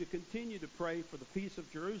continue to pray for the peace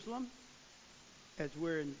of Jerusalem as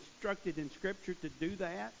we're instructed in Scripture to do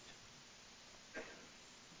that.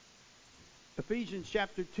 Ephesians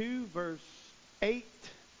chapter 2, verse 8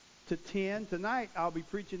 to 10. Tonight I'll be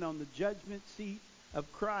preaching on the judgment seat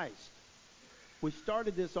of Christ. We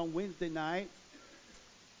started this on Wednesday night,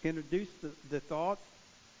 introduced the thought,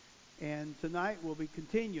 and tonight we'll be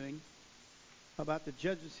continuing about the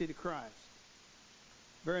judgment seat of Christ.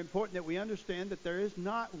 Very important that we understand that there is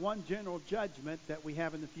not one general judgment that we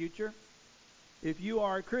have in the future. If you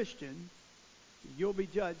are a Christian, you'll be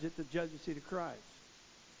judged at the judgment seat of Christ.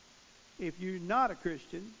 If you're not a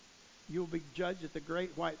Christian, you'll be judged at the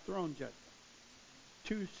great white throne judgment.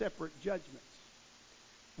 Two separate judgments.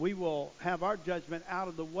 We will have our judgment out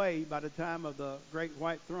of the way by the time of the great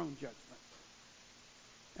white throne judgment.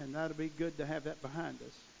 And that'll be good to have that behind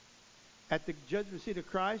us. At the judgment seat of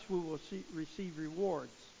Christ, we will receive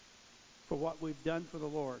rewards for what we've done for the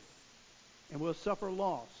Lord. And we'll suffer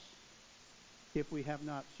loss if we have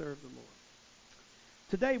not served the Lord.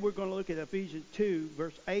 Today we're going to look at Ephesians 2,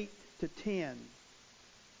 verse 8 to 10.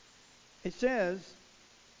 It says,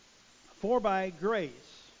 "For by grace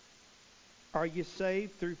are you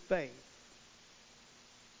saved through faith,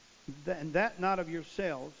 and that not of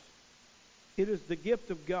yourselves. It is the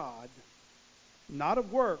gift of God, not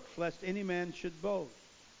of works, lest any man should boast.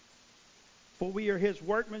 For we are his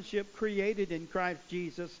workmanship, created in Christ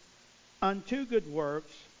Jesus, unto good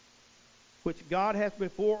works, which God hath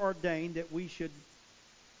before ordained that we should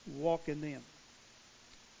walk in them."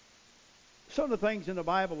 Some of the things in the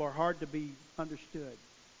Bible are hard to be understood.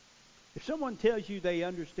 If someone tells you they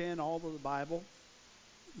understand all of the Bible,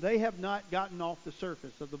 they have not gotten off the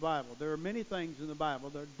surface of the Bible. There are many things in the Bible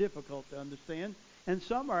that are difficult to understand, and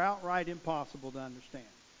some are outright impossible to understand.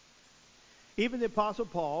 Even the Apostle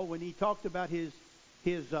Paul, when he talked about his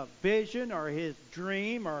vision or his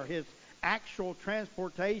dream or his actual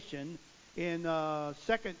transportation in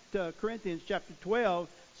 2 Corinthians chapter 12,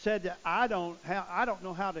 said that I don't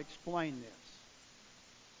know how to explain this.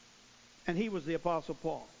 And he was the Apostle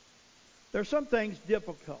Paul. There are some things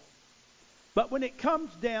difficult. But when it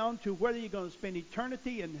comes down to whether you're going to spend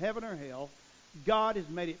eternity in heaven or hell, God has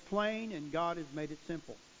made it plain and God has made it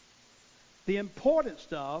simple. The important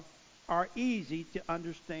stuff are easy to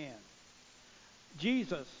understand.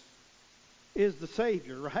 Jesus is the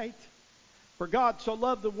Savior, right? For God so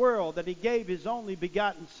loved the world that he gave his only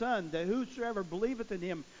begotten Son, that whosoever believeth in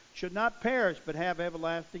him should not perish but have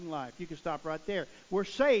everlasting life. You can stop right there. We're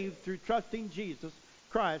saved through trusting Jesus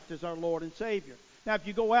Christ as our Lord and Savior. Now, if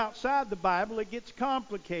you go outside the Bible, it gets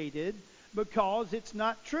complicated because it's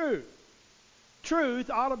not true. Truth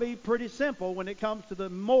ought to be pretty simple when it comes to the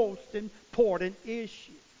most important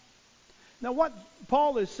issue. Now, what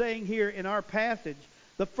Paul is saying here in our passage,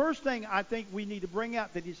 the first thing I think we need to bring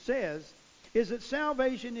out that he says is that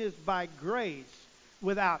salvation is by grace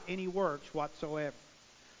without any works whatsoever.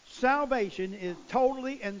 Salvation is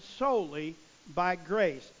totally and solely by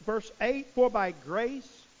grace. Verse 8, "For by grace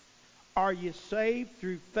are you saved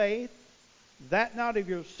through faith, that not of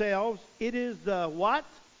yourselves. It is the" what?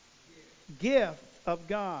 Gift of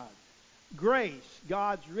God. Grace,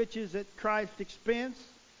 God's riches at Christ's expense.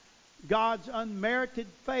 God's unmerited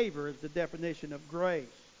favor is the definition of grace.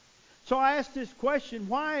 So I ask this question,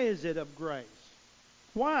 why is it of grace?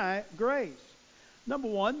 Why grace? Number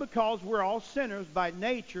one, because we're all sinners by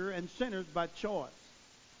nature and sinners by choice.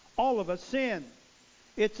 All of us sin.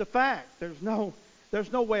 It's a fact. There's no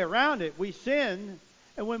way around it. We sin,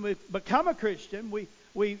 and when we become a Christian,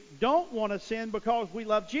 we don't want to sin because we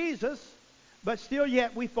love Jesus, but still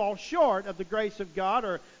yet we fall short of the grace of God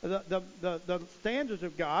or the standards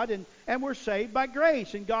of God, and we're saved by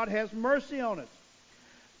grace, and God has mercy on us.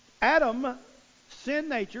 Adam's sin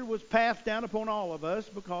nature was passed down upon all of us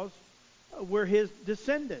because we're his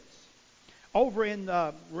descendants. Over in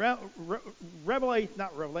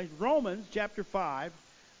Romans chapter 5,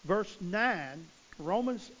 verse 9,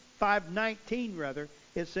 Romans 5:19 rather,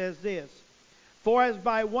 it says this: "For as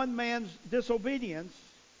by one man's disobedience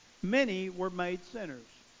many were made sinners."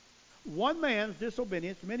 One man's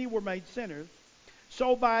disobedience, many were made sinners.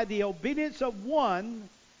 "So by the obedience of one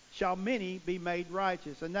shall many be made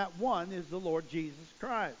righteous." And that one is the Lord Jesus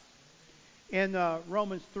Christ. In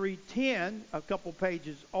Romans 3:10, a couple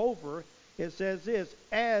pages over, it says this: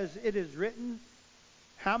 "As it is written,"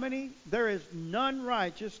 how many? "There is none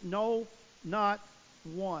righteous, no, not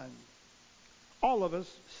one." All of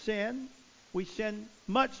us sin. We sin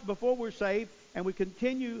much before we're saved, and we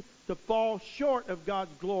continue to fall short of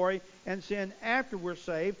God's glory and sin after we're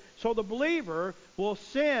saved. So the believer will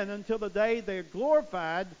sin until the day they're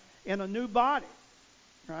glorified in a new body.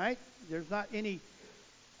 Right? There's not any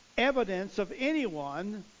evidence of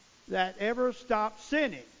anyone that ever stopped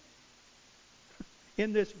sinning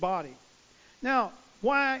in this body. Now,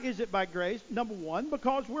 why is it by grace? Number one,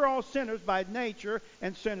 because we're all sinners by nature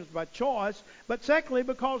and sinners by choice. But secondly,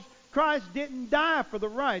 because Christ didn't die for the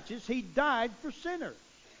righteous. He died for sinners.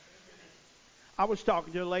 I was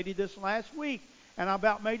talking to a lady this last week, and I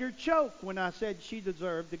about made her choke when I said she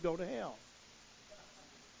deserved to go to hell.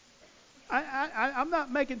 I'm not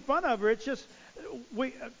making fun of her. It's just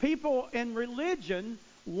people in religion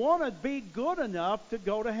want to be good enough to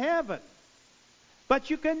go to heaven. But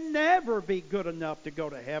you can never be good enough to go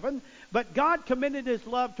to heaven. But God commended His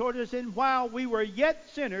love toward us, and while we were yet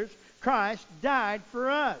sinners, Christ died for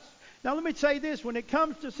us. Now let me say this. When it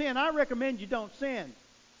comes to sin, I recommend you don't sin.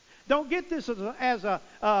 Don't get this as a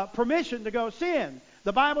permission to go sin.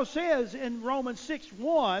 The Bible says in Romans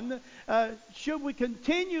 6:1, should we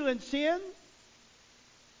continue in sin?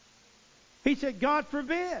 He said, God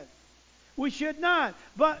forbid. We should not.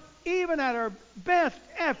 But even at our best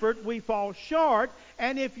effort, we fall short.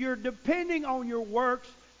 And if you're depending on your works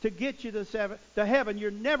to get you to heaven, you're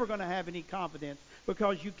never going to have any confidence,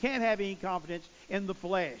 because you can't have any confidence in the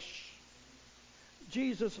flesh.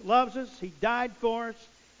 Jesus loves us. He died for us.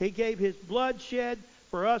 He gave His blood shed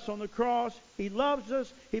for us on the cross. He loves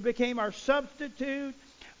us. He became our substitute.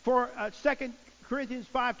 For 2 Corinthians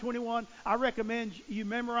 5:21, I recommend you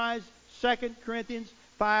memorize 2 Corinthians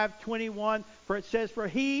 5:21, for it says, for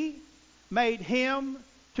He made Him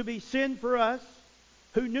to be sin for us,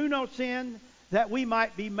 who knew no sin, that we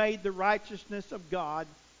might be made the righteousness of God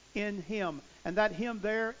in Him. And that Him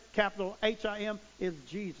there, capital H-I-M, is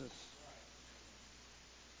Jesus.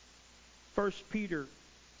 1 Peter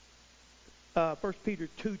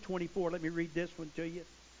 2:24. Let me read this one to you.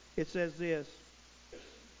 It says this.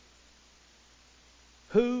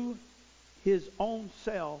 Who His own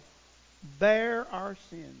self bare our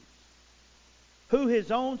sins. Who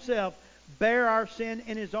His own self bare our sin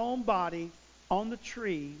in His own body on the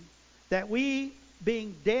tree, that we,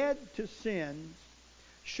 being dead to sins,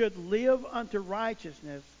 should live unto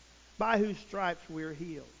righteousness, by whose stripes we are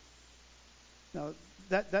healed. Now,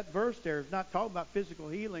 that verse there is not talking about physical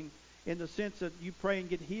healing in the sense that you pray and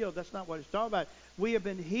get healed. That's not what it's talking about. We have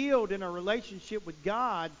been healed in our relationship with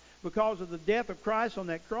God because of the death of Christ on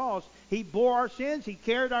that cross. He bore our sins. He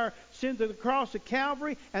carried our sin to the cross at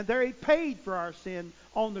Calvary, and there He paid for our sin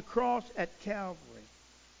on the cross at Calvary.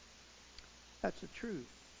 That's the truth.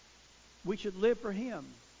 We should live for Him.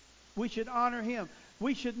 We should honor Him.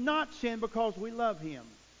 We should not sin because we love Him.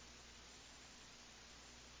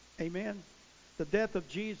 Amen. The death of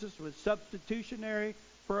Jesus was substitutionary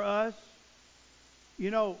for us. You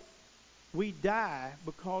know, we die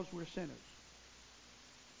because we're sinners.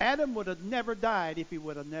 Adam would have never died if he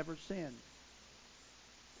would have never sinned.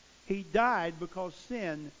 He died because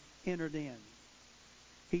sin entered in.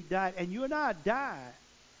 He died. And you and I die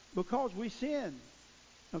because we sin.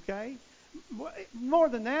 Okay? More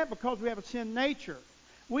than that, because we have a sin nature.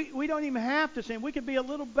 We don't even have to sin. We could be a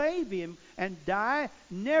little baby and die,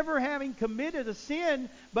 never having committed a sin,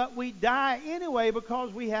 but we die anyway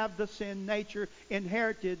because we have the sin nature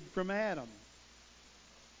inherited from Adam.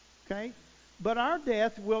 Okay? But our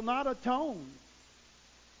death will not atone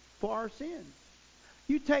for our sins.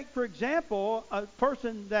 You take, for example, a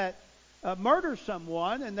person that murders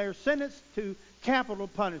someone and they're sentenced to capital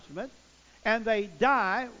punishment, and they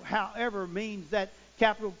die, however means that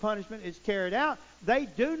capital punishment is carried out. They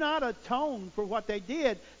do not atone for what they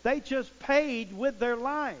did. They just paid with their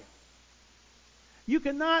life. You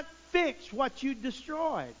cannot fix what you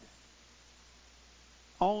destroyed.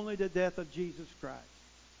 Only the death of Jesus Christ.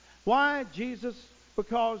 Why Jesus?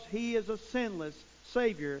 Because He is a sinless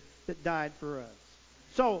Savior that died for us.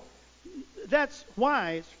 So that's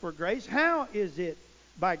why it's for grace. How is it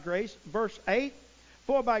by grace? Verse 8,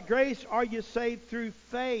 for by grace are you saved through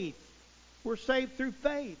faith. We're saved through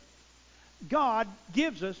faith. God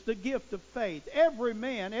gives us the gift of faith. Every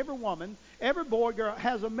man, every woman, every boy, girl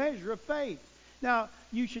has a measure of faith. Now,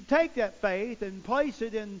 you should take that faith and place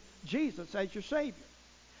it in Jesus as your Savior.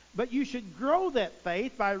 But you should grow that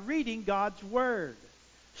faith by reading God's Word,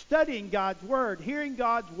 studying God's Word, hearing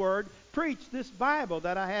God's Word, preach this Bible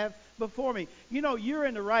that I have before me. You know, you're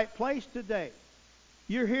in the right place today.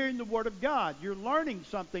 You're hearing the Word of God. You're learning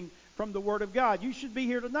something from the Word of God. You should be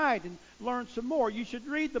here tonight and learn some more. You should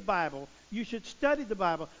read the Bible. You should study the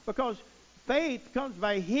Bible, because faith comes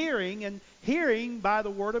by hearing, and hearing by the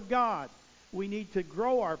Word of God. We need to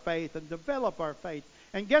grow our faith and develop our faith.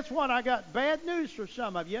 And guess what? I got bad news for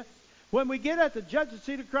some of you. When we get at the judgment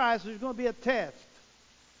seat of Christ, there's going to be a test.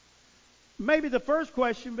 Maybe the first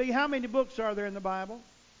question be, how many books are there in the Bible?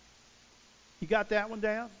 You got that one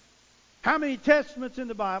down? How many testaments in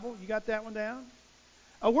the Bible? You got that one down?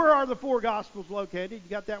 Where are the 4 Gospels located? You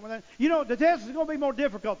got that one down? You know, the test is going to be more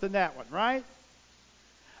difficult than that one, right?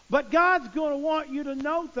 But God's going to want you to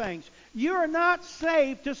know things. You are not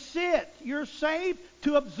saved to sit. You're saved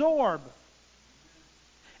to absorb.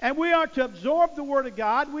 And we are to absorb the Word of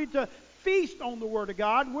God. We're to feast on the Word of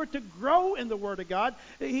God. We're to grow in the Word of God.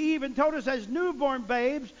 He even told us as newborn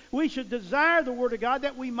babes, we should desire the Word of God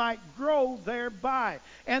that we might grow thereby.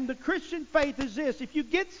 And the Christian faith is this. If you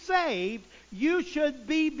get saved, you should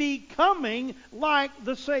be becoming like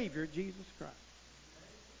the Savior, Jesus Christ.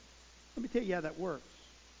 Let me tell you how that works.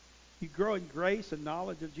 You grow in grace and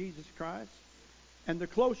knowledge of Jesus Christ. And the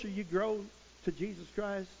closer you grow to Jesus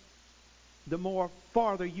Christ, the more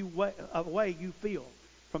farther away you feel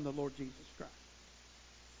from the Lord Jesus Christ.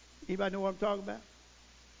 Anybody know what I'm talking about?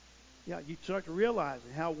 Yeah, you start to realize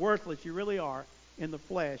how worthless you really are in the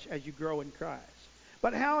flesh as you grow in Christ.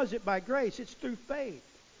 But how is it by grace? It's through faith.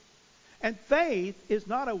 And faith is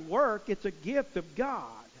not a work, it's a gift of God.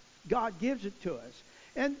 God gives it to us.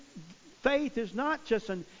 And faith is not just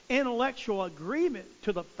an intellectual agreement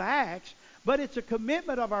to the facts, but it's a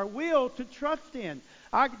commitment of our will to trust in.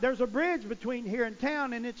 There's a bridge between here and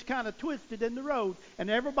town, and it's kind of twisted in the road. And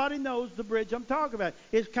everybody knows the bridge I'm talking about.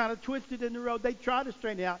 It's kind of twisted in the road. They try to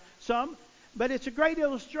straighten it out some, but it's a great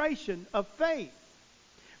illustration of faith.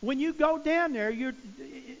 When you go down there,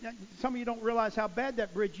 some of you don't realize how bad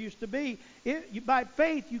that bridge used to be. By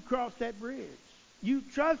faith, you crossed that bridge. You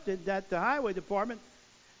trusted that the highway department,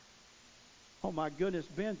 oh my goodness,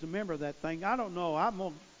 Ben's a member of that thing. I don't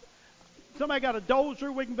know. Somebody got a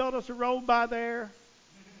dozer, we can build us a road by there.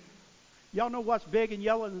 Y'all know what's big and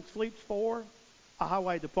yellow and sleeps for? A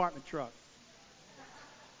highway department truck.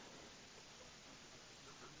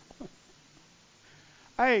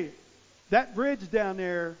 Hey, that bridge down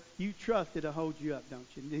there, you trust it'll hold you up, don't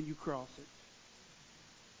you? And then you cross it.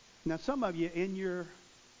 Now, some of you,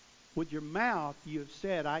 with your mouth, you have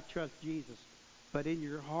said, I trust Jesus. But in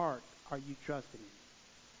your heart, are you trusting Him?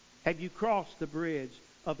 Have you crossed the bridge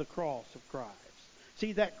of the cross of Christ?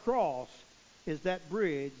 See, that cross is that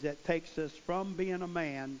bridge that takes us from being a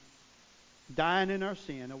man dying in our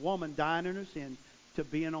sin, a woman dying in her sin, to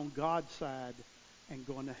being on God's side and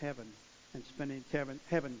going to heaven and spending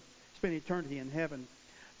eternity in heaven.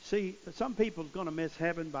 See, some people's going to miss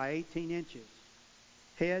heaven by 18 inches,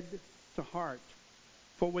 head to heart.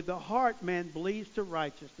 For with the heart man believes to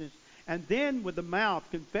righteousness, and then with the mouth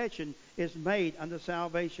confession is made unto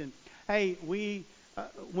salvation. Hey,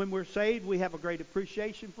 when we're saved, we have a great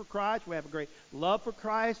appreciation for Christ. We have a great love for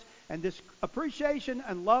Christ. And this appreciation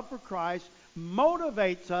and love for Christ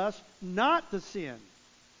motivates us not to sin.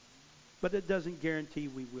 But it doesn't guarantee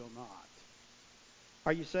we will not.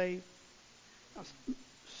 Are you saved?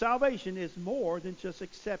 Salvation is more than just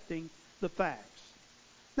accepting the facts.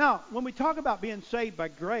 Now, when we talk about being saved by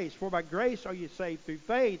grace, for by grace are you saved through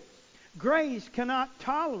faith, grace cannot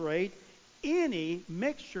tolerate any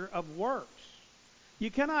mixture of works. You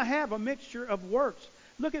cannot have a mixture of works.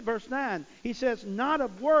 Look at verse 9. He says, not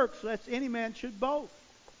of works, lest any man should boast.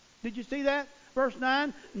 Did you see that? Verse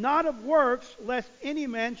 9, not of works, lest any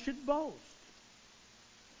man should boast.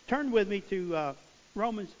 Turn with me to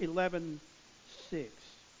Romans 11:6.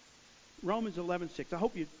 Romans 11:6. I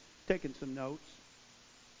hope you've taken some notes.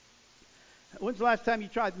 When's the last time you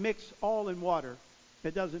tried to mix oil and water?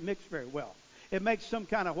 It doesn't mix very well. It makes some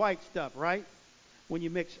kind of white stuff, right? When you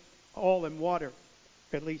mix oil and water,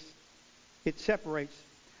 at least it separates.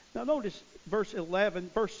 Now notice verse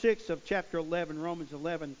 6 of chapter 11, Romans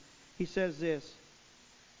 11. He says this,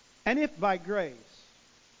 and if it's by grace,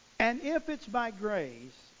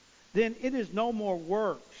 then it is no more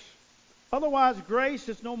works. Otherwise, grace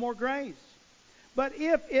is no more grace. But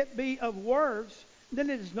if it be of works, then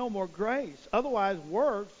it is no more grace. Otherwise,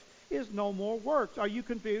 works is no more works. Are you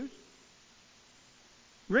confused?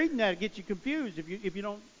 Reading that gets you confused if you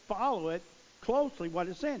don't follow it closely, what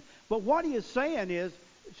it's saying. But what he is saying is,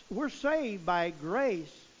 we're saved by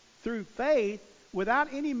grace through faith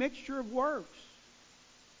without any mixture of works.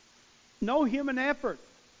 No human effort.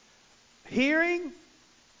 Hearing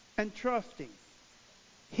and trusting.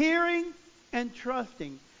 Hearing and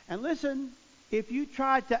trusting. And listen, if you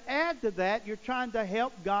try to add to that, you're trying to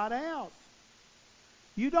help God out.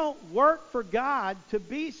 You don't work for God to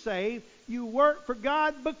be saved. You work for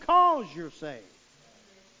God because you're saved.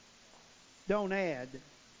 Don't add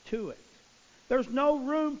to it. There's no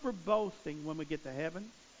room for boasting when we get to heaven.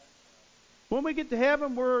 When we get to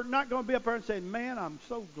heaven, we're not going to be up there and say, man, I'm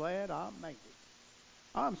so glad I made it.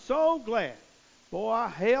 I'm so glad. Boy, I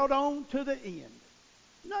held on to the end.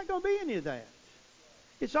 Not going to be any of that.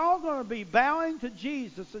 It's all going to be bowing to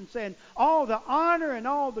Jesus and saying all the honor and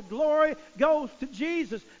all the glory goes to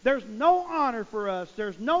Jesus. There's no honor for us.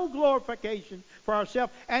 There's no glorification for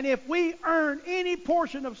ourselves. And if we earn any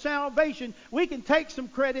portion of salvation, we can take some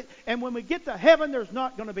credit. And when we get to heaven, there's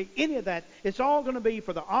not going to be any of that. It's all going to be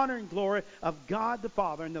for the honor and glory of God the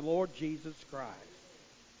Father and the Lord Jesus Christ.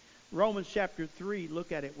 Romans chapter 3,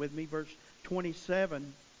 look at it with me, verse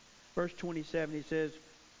 27. Verse 27, he says,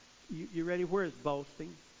 you ready? Where is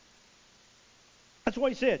boasting? That's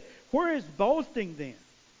what he said. Where is boasting then?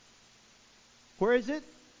 Where is it?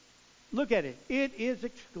 Look at it. It is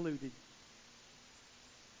excluded.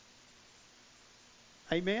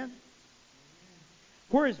 Amen?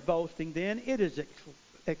 Where is boasting then? It is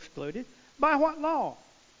excluded. By what law?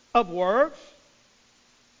 Of works?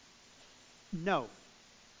 No.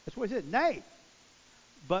 That's what he said. Nay.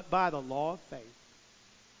 But by the law of faith.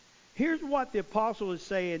 Here's what the apostle is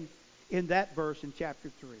saying in that verse in chapter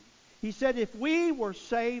 3. He said, if we were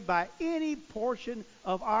saved by any portion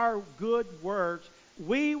of our good works,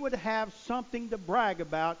 we would have something to brag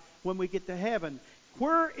about when we get to heaven.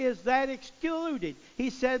 Where is that excluded? He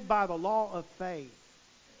said, by the law of faith.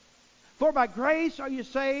 For by grace are you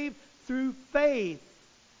saved through faith,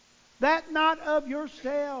 that not of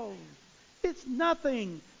yourselves. It's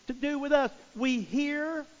nothing to do with us. We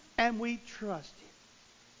hear and we trust it.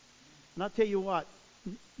 And I'll tell you what,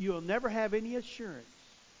 you'll never have any assurance.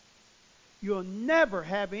 You'll never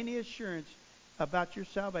have any assurance about your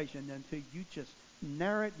salvation until you just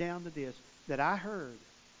narrow it down to this, that I heard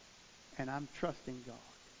and I'm trusting God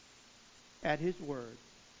at His Word,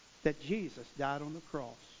 that Jesus died on the cross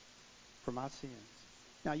for my sins.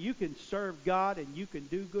 Now you can serve God and you can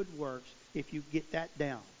do good works if you get that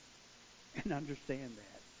down and understand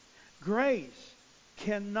that. Grace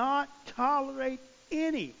cannot tolerate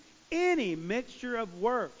any mixture of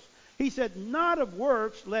works. He said, not of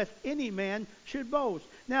works, lest any man should boast.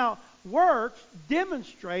 Now, works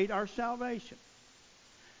demonstrate our salvation.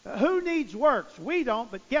 Who needs works? We don't,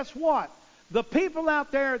 but guess what? The people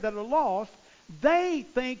out there that are lost, they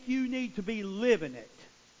think you need to be living it.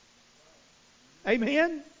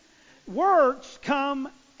 Amen? Works come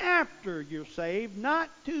after you're saved, not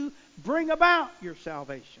to bring about your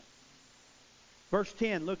salvation. Verse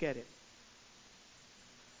 10, look at it.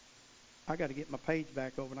 I got to get my page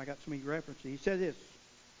back over, and I got so many references. He says this,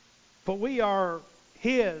 for we are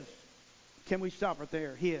His. Can we stop right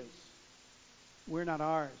there? His. We're not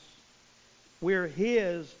ours. We're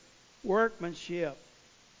His workmanship,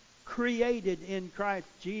 created in Christ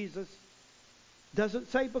Jesus. Doesn't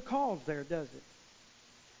say because there, does it?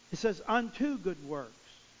 It says unto good works,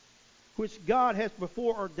 which God has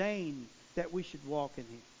before ordained that we should walk in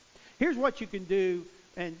Him. Here's what you can do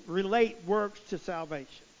and relate works to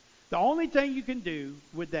salvation. The only thing you can do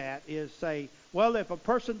with that is say, well, if a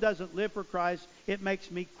person doesn't live for Christ, it makes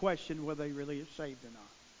me question whether they really are saved or not.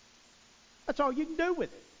 That's all you can do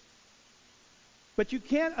with it. But you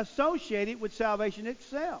can't associate it with salvation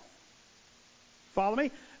itself. Follow me?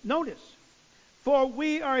 Notice, for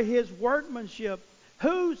we are His workmanship.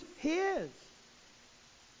 Who's His?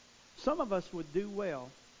 Some of us would do well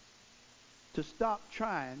to stop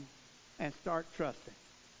trying and start trusting.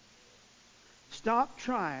 Stop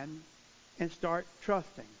trying and start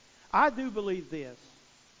trusting. I do believe this.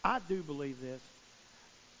 I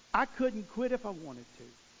couldn't quit if I wanted to.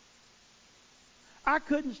 I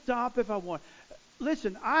couldn't stop if I wanted.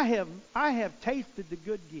 Listen, I have tasted the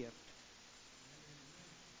good gift.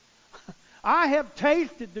 I have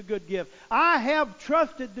tasted the good gift. I have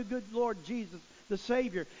trusted the good Lord Jesus, the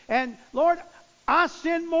Savior. And Lord, I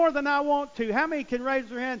sin more than I want to. How many can raise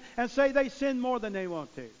their hand and say they sin more than they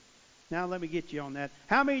want to? Now let me get you on that.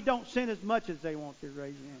 How many don't sin as much as they want to?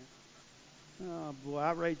 Raise your hand. Oh boy,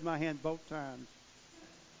 I raised my hand both times.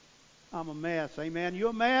 I'm a mess. Amen. You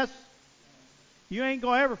a mess? You ain't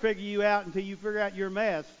going to ever figure you out until you figure out you're a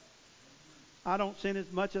mess. I don't sin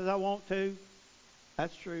as much as I want to.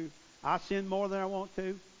 That's true. I sin more than I want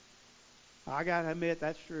to. I got to admit,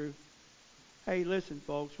 that's true. Hey, listen,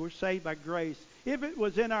 folks, we're saved by grace. If it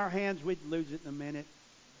was in our hands, we'd lose it in a minute.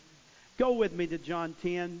 Go with me to John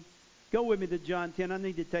 10. Go with me to John 10. I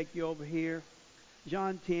need to take you over here.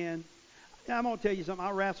 John 10. I'm going to tell you something.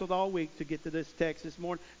 I wrestled all week to get to this text this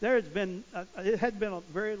morning. It's been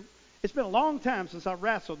a long time since I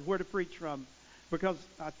wrestled where to preach from, because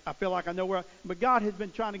I feel like I know where. But God has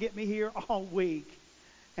been trying to get me here all week,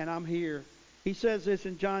 and I'm here. He says this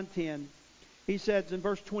in John 10. He says in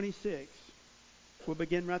verse 26. We'll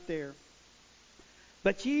begin right there.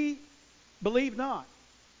 But ye believe not.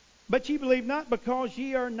 But ye believe not, because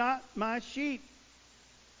ye are not my sheep.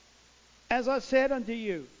 As I said unto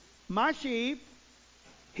you, my sheep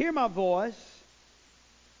hear my voice,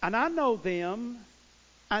 and I know them,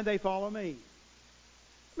 and they follow me.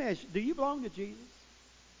 Let me ask you, do you belong to Jesus?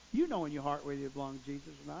 You know in your heart whether you belong to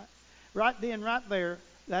Jesus or not. Right then, right there,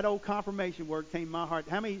 that old confirmation word came in my heart.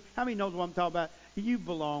 How many knows what I'm talking about? You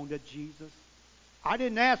belong to Jesus. I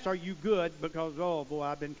didn't ask, are you good? Because, oh boy,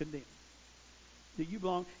 I've been condemned. Do you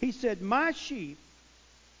belong? He said, my sheep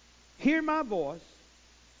hear my voice.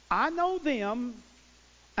 I know them,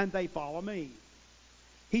 and they follow me.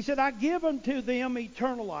 He said, I give unto them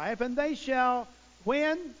eternal life, and they shall,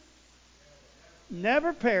 when?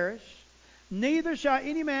 Never perish. Neither shall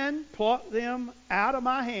any man pluck them out of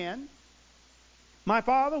my hand. My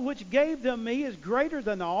Father which gave them me is greater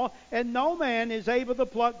than all, and no man is able to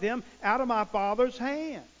pluck them out of my Father's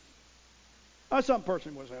hand. Some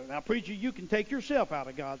person will say, now preacher, you can take yourself out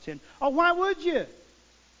of God's hand. Oh, why would you?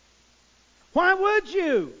 Why would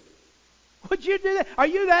you? Would you do that? Are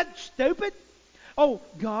you that stupid? Oh,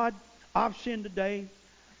 God, I've sinned today.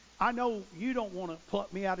 I know you don't want to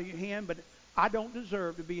pluck me out of your hand, but I don't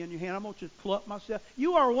deserve to be in your hand. I'm going to just pluck myself.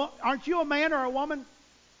 Aren't you a man or a woman?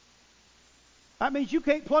 That means you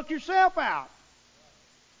can't pluck yourself out.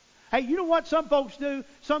 Hey, you know what some folks do?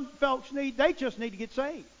 Some folks they just need to get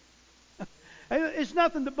saved. It's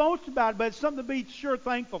nothing to boast about, but it's something to be sure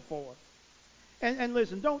thankful for. And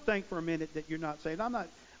listen, don't think for a minute that you're not saved.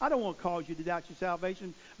 I don't want to cause you to doubt your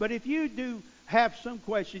salvation. But if you do have some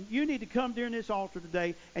question, you need to come during this altar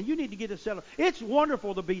today, and you need to get it settled. It's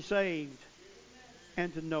wonderful to be saved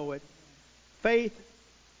and to know it. Faith,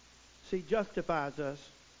 see, justifies us.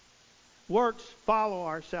 Works follow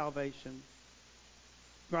our salvation.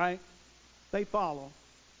 Right? They follow.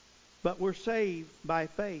 But we're saved by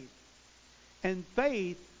faith. And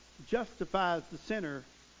faith justifies the sinner,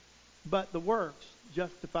 but the works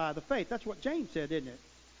justify the faith. That's what James said, isn't it?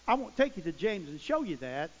 I won't take you to James and show you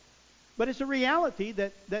that. But it's a reality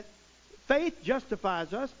that faith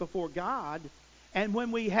justifies us before God. And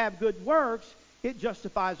when we have good works, it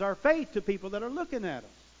justifies our faith to people that are looking at us.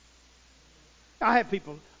 I have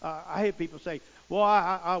people say, well,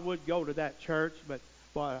 I would go to that church, but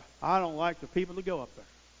boy, I don't like the people that go up there.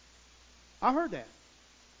 I heard that.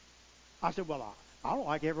 I said, well, I don't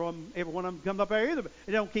like every one of them comes up there either, but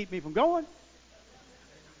it don't keep me from going.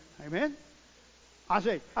 Amen. I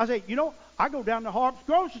say, I go down to Harp's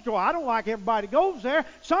grocery store. I don't like everybody goes there.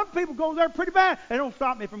 Some people go there pretty bad. They don't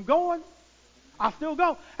stop me from going. I still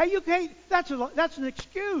go. Hey, you can't. That's an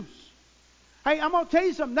excuse. Hey, I'm going to tell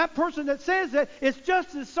you something. That person that says that is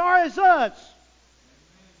just as sorry as us.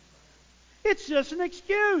 It's just an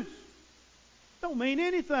excuse. Don't mean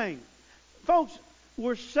anything. Folks,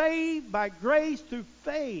 we're saved by grace through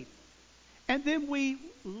faith. And then we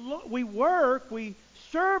work, we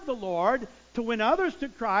serve the Lord to win others to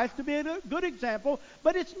Christ, to be a good example.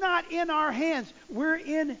 But it's not in our hands. We're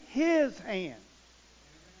in His hands.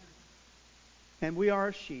 And we are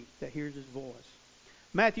a sheep that hears His voice.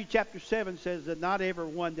 Matthew chapter 7 says that not every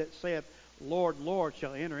one that saith, Lord, Lord,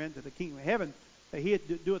 shall enter into the kingdom of heaven, that he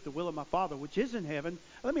doeth the will of my Father which is in heaven.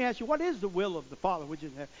 Let me ask you, what is the will of the Father which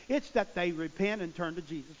is in heaven? It's that they repent and turn to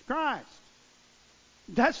Jesus Christ.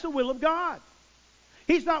 That's the will of God.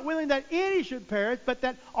 He's not willing that any should perish, but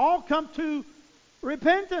that all come to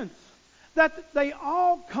repentance. That they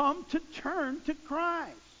all come to turn to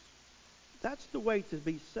Christ. That's the way to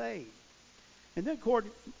be saved. And then,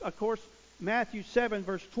 of course, Matthew 7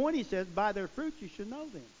 verse 20 says, by their fruits you should know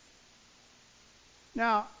them.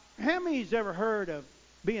 Now, how many's ever heard of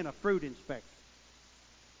being a fruit inspector?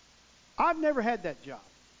 I've never had that job.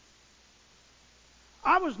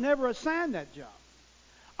 I was never assigned that job.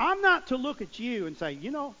 I'm not to look at you and say,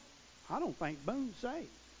 I don't think Boone's saved.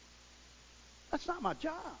 That's not my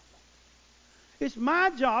job. It's my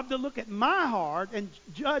job to look at my heart and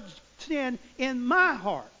judge sin in my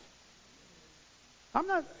heart.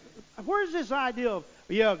 Where's this idea of,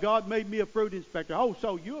 God made me a fruit inspector. Oh,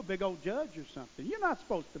 so you're a big old judge or something. You're not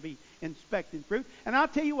supposed to be inspecting fruit. And I'll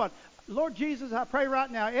tell you what, Lord Jesus, I pray right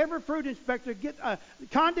now, every fruit inspector get a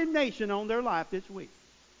condemnation on their life this week.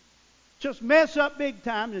 Just mess up big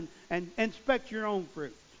time and inspect your own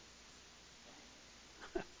fruit.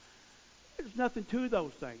 There's nothing to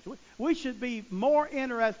those things. We should be more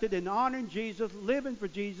interested in honoring Jesus, living for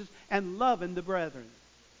Jesus, and loving the brethren.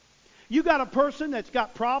 You got a person that's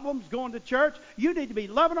got problems going to church, you need to be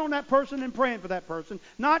loving on that person and praying for that person,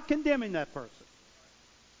 not condemning that person.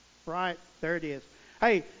 Right? There it is.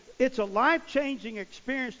 Hey, it's a life-changing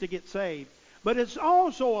experience to get saved. But it's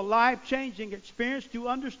also a life-changing experience to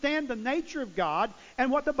understand the nature of God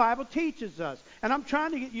and what the Bible teaches us. And I'm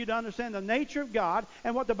trying to get you to understand the nature of God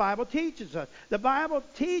and what the Bible teaches us. The Bible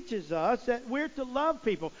teaches us that we're to love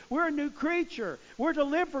people. We're a new creature. We're to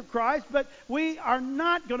live for Christ, but we are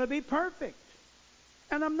not going to be perfect.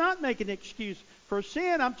 And I'm not making an excuse for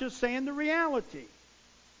sin. I'm just saying the reality.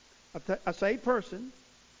 A saved person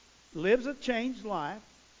lives a changed life,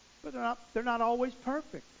 but they're not always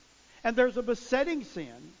perfect. And there's a besetting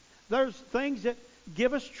sin. There's things that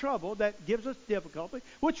give us trouble, that gives us difficulty,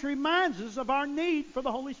 which reminds us of our need for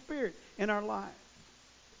the Holy Spirit in our life.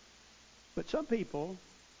 But some people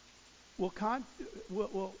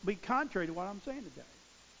will be contrary to what I'm saying today.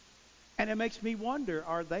 And it makes me wonder,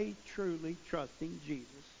 are they truly trusting Jesus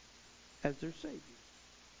as their Savior?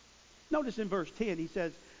 Notice in verse 10, he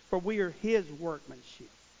says, for we are His workmanship.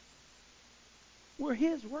 We're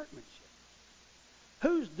His workmanship.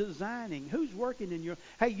 Who's designing? Who's working in your...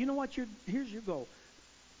 Hey, you know what? Here's your goal.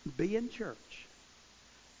 Be in church.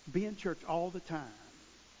 Be in church all the time.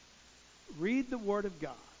 Read the Word of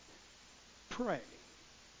God. Pray.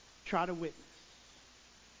 Try to witness.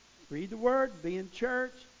 Read the Word, be in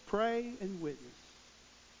church, pray, and witness.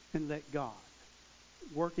 And let God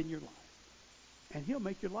work in your life. And He'll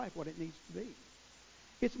make your life what it needs to be.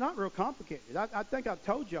 It's not real complicated. I think I've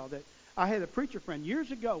told y'all that I had a preacher friend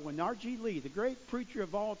years ago when R.G. Lee, the great preacher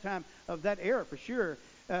of all time, of that era for sure,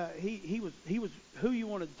 he was who you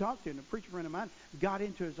wanted to talk to. And a preacher friend of mine got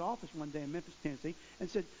into his office one day in Memphis, Tennessee, and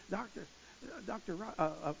said, Dr.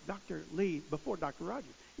 Lee, before Dr.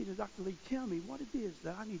 Rogers, he said, Dr. Lee, tell me what it is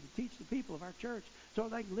that I need to teach the people of our church so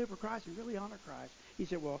they can live for Christ and really honor Christ. He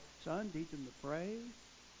said, well, son, teach them to pray,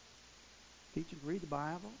 teach them to read the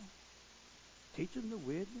Bible, teach them to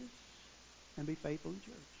witness, and be faithful in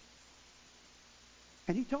church.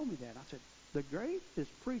 And he told me that. I said, the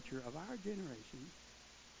greatest preacher of our generation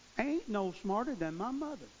ain't no smarter than my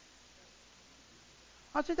mother.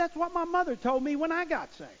 I said, that's what my mother told me when I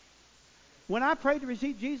got saved. When I prayed to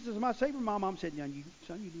receive Jesus as my Savior, my mom said, son, you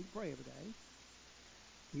need to pray every day.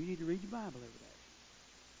 You need to read your Bible every day.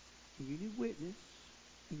 And you need to witness.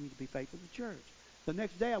 And you need to be faithful to church. The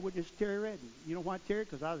next day I witnessed Terry Redden. You know why Terry?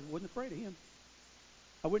 Because I wasn't afraid of him.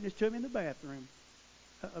 I witnessed to him in the bathroom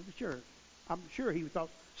of the church. I'm sure he thought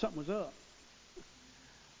something was up.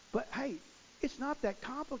 But hey, it's not that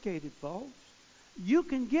complicated, folks. You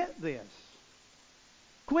can get this.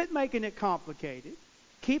 Quit making it complicated.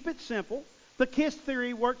 Keep it simple. The KISS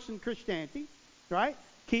theory works in Christianity, right?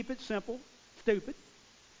 Keep it simple, stupid,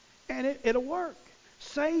 and it'll work.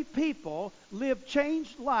 Saved people live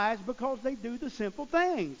changed lives because they do the simple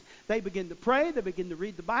things. They begin to pray, they begin to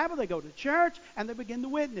read the Bible, they go to church, and they begin to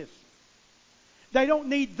witness. They don't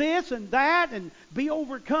need this and that and be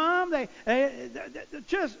overcome.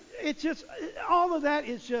 All of that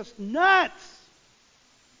is just nuts.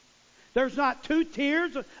 There's not two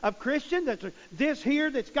tiers of Christian. That's this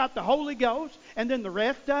here that's got the Holy Ghost, and then the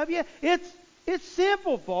rest of you. It's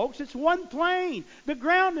simple, folks. It's one plane. The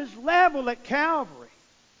ground is level at Calvary.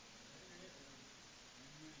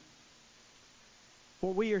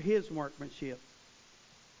 For we are His workmanship,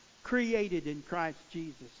 created in Christ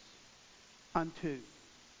Jesus unto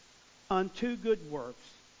good works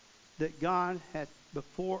that God hath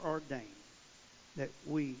before ordained that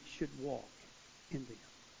we should walk in them.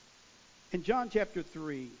 In John chapter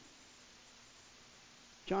 3,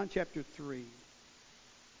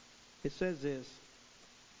 it says this,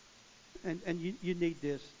 and you need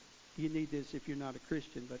this. You need this if you're not a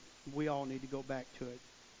Christian, but we all need to go back to it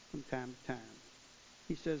from time to time.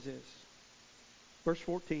 He says this, verse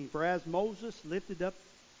 14, for as Moses lifted up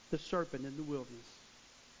the serpent in the wilderness,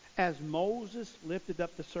 as Moses lifted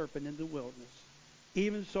up the serpent in the wilderness,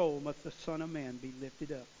 even so must the Son of Man be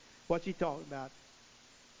lifted up. What's he talking about?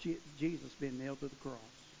 Jesus being nailed to the cross.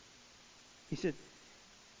 He said,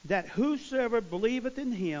 that whosoever believeth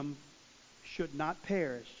in Him should not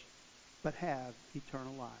perish, but have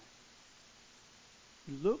eternal life.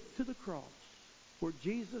 Look to the cross where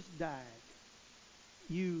Jesus died.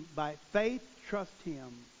 You, by faith, trust Him.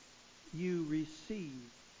 You receive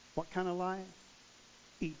what kind of life?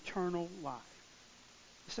 Eternal life.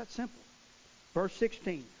 It's that simple. Verse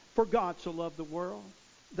 16, for God so loved the world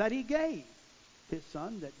that He gave His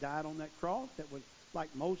Son that died on that cross, that was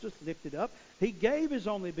like Moses lifted up. He gave His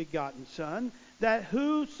only begotten Son, that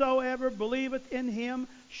whosoever believeth in Him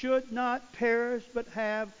should not perish, but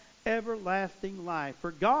have everlasting life.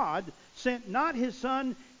 For God sent not His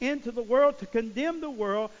Son into the world to condemn the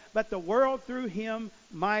world, but the world through Him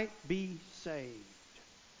might be saved.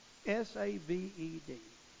 S-A-V-E-D.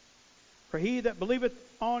 For he that believeth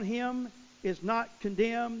on Him is not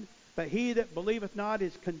condemned, But he that believeth not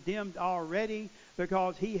is condemned already,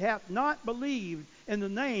 because he hath not believed in the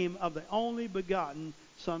name of the only begotten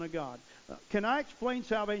Son of God. Can I explain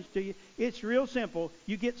salvation to you? It's real simple.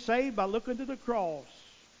 You get saved by looking to the cross.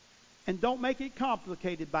 And don't make it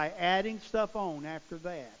complicated by adding stuff on after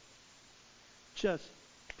that. Just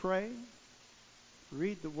pray,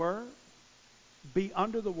 read the Word, be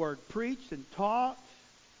under the Word preached and taught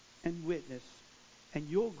and witness, and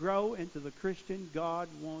you'll grow into the Christian God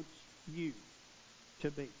wants you to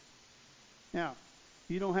be. Now,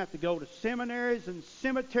 you don't have to go to seminaries and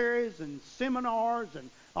cemeteries and seminars and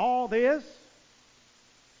all this.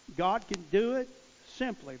 God can do it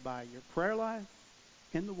simply by your prayer life,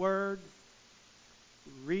 in the Word,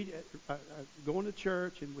 going to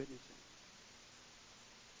church and witnessing.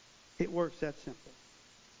 It works that simple.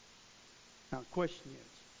 Now, the question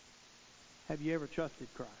is, have you ever trusted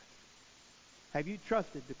Christ? Have you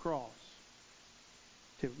trusted the cross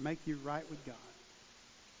to make you right with God?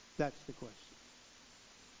 That's the question.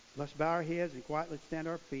 Let's bow our heads and quietly stand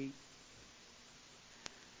our feet.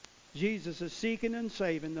 Jesus is seeking and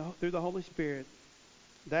saving through the Holy Spirit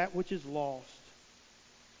that which is lost.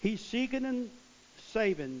 He's seeking and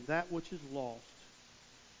saving that which is lost.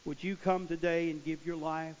 Would you come today and give your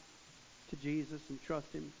life to Jesus and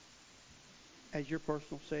trust Him as your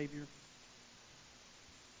personal Savior?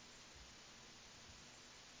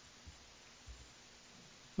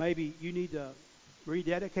 Maybe you need to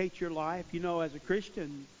rededicate your life. You know, as a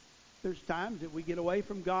Christian, there's times that we get away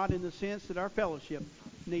from God in the sense that our fellowship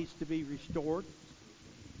needs to be restored.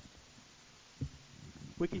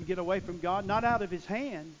 We can get away from God, not out of His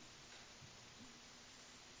hand,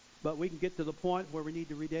 but we can get to the point where we need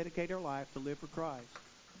to rededicate our life to live for Christ.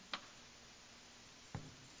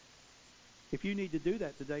 If you need to do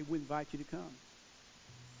that today, we invite you to come.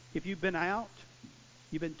 If you've been out,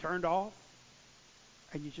 you've been turned off,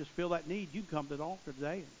 and you just feel that need, you can come to the altar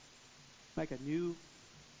today and make a new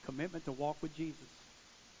commitment to walk with Jesus.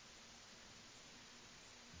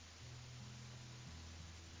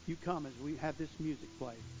 You come as we have this music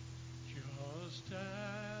played. Just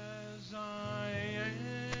as I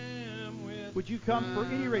am with Would you come for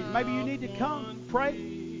any reason? Maybe you need to come, pray.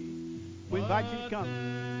 We invite you to come.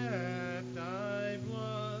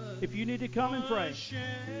 If you need to come and pray.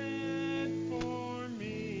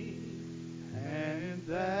 And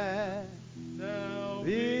that thou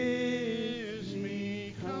bids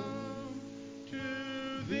me come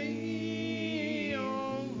to thee,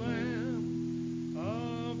 O Lamb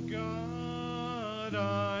of God,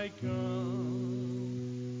 I come.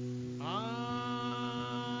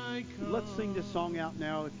 I come. Let's sing this song out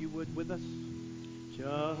now, if you would, with us.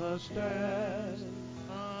 Just as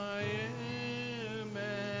I am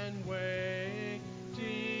and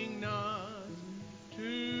waiting not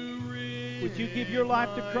to rid. Would you give your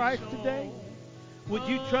life to Christ today? Would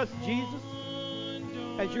you trust Jesus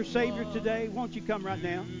as your Savior today? Won't you come right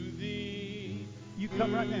now? You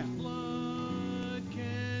come right now. Blood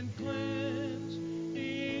can cleanse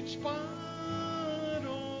each spot,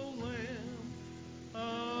 O Lamb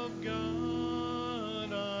of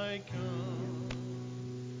God, I come.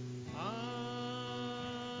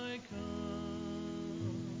 I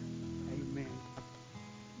come. Amen.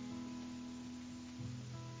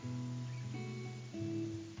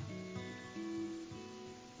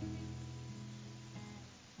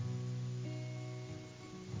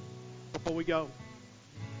 Before we go,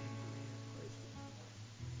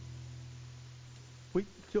 we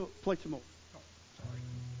play some more. Oh, sorry.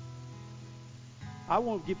 I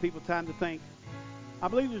want to give people time to think. I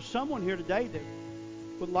believe there's someone here today that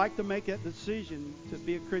would like to make that decision to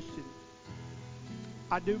be a Christian.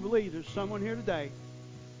 I do believe there's someone here today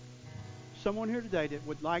that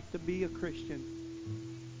would like to be a Christian.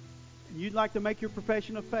 And you'd like to make your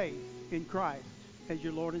profession of faith in Christ as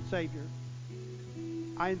your Lord and Savior.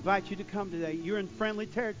 I invite you to come today. You're in friendly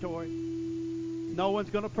territory. No one's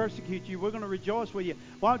going to persecute you. We're going to rejoice with you.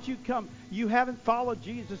 Why don't you come? You haven't followed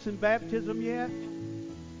Jesus in baptism yet,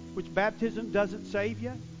 which baptism doesn't save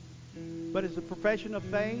you, but it's a profession of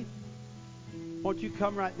faith. Won't you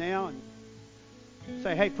come right now and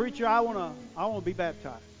say, "Hey, preacher, I want to be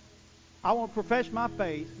baptized. I want to profess my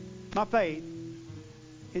faith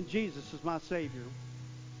in Jesus as my Savior."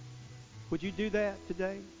 Would you do that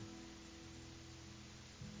today?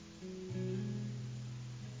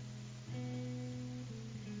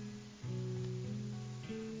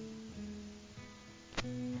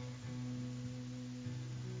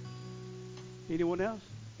 Anyone else?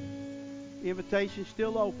 The invitation's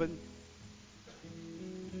still open.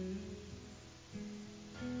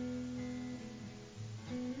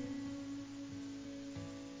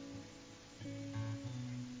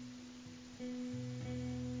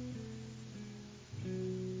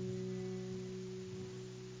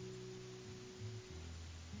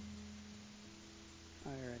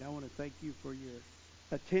 thank you for your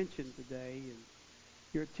attention today. And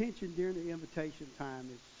your attention during the invitation time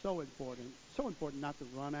is so important. So important not to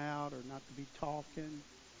run out or not to be talking,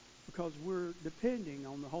 because we're depending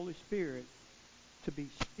on the Holy Spirit to be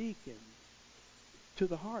speaking to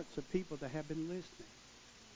the hearts of people that have been listening.